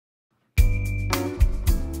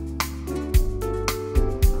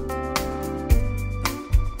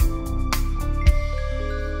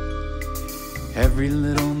Every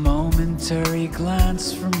little momentary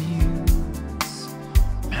glance from you is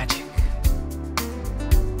magic.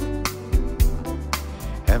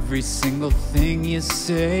 Every single thing you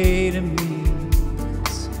say to me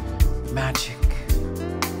is magic.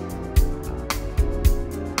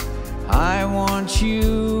 I want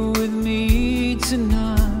you with me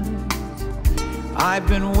tonight. I've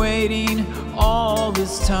been waiting all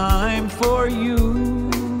this time for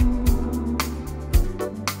you.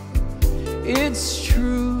 It's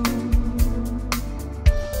true.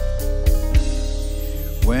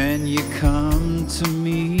 When you come to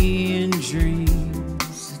me in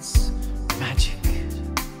dreams, it's magic.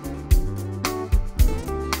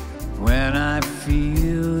 When I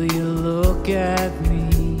feel you look at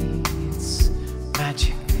me, it's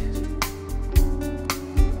magic.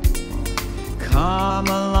 Come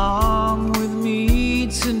along with me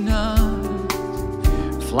tonight.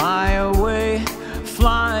 Fly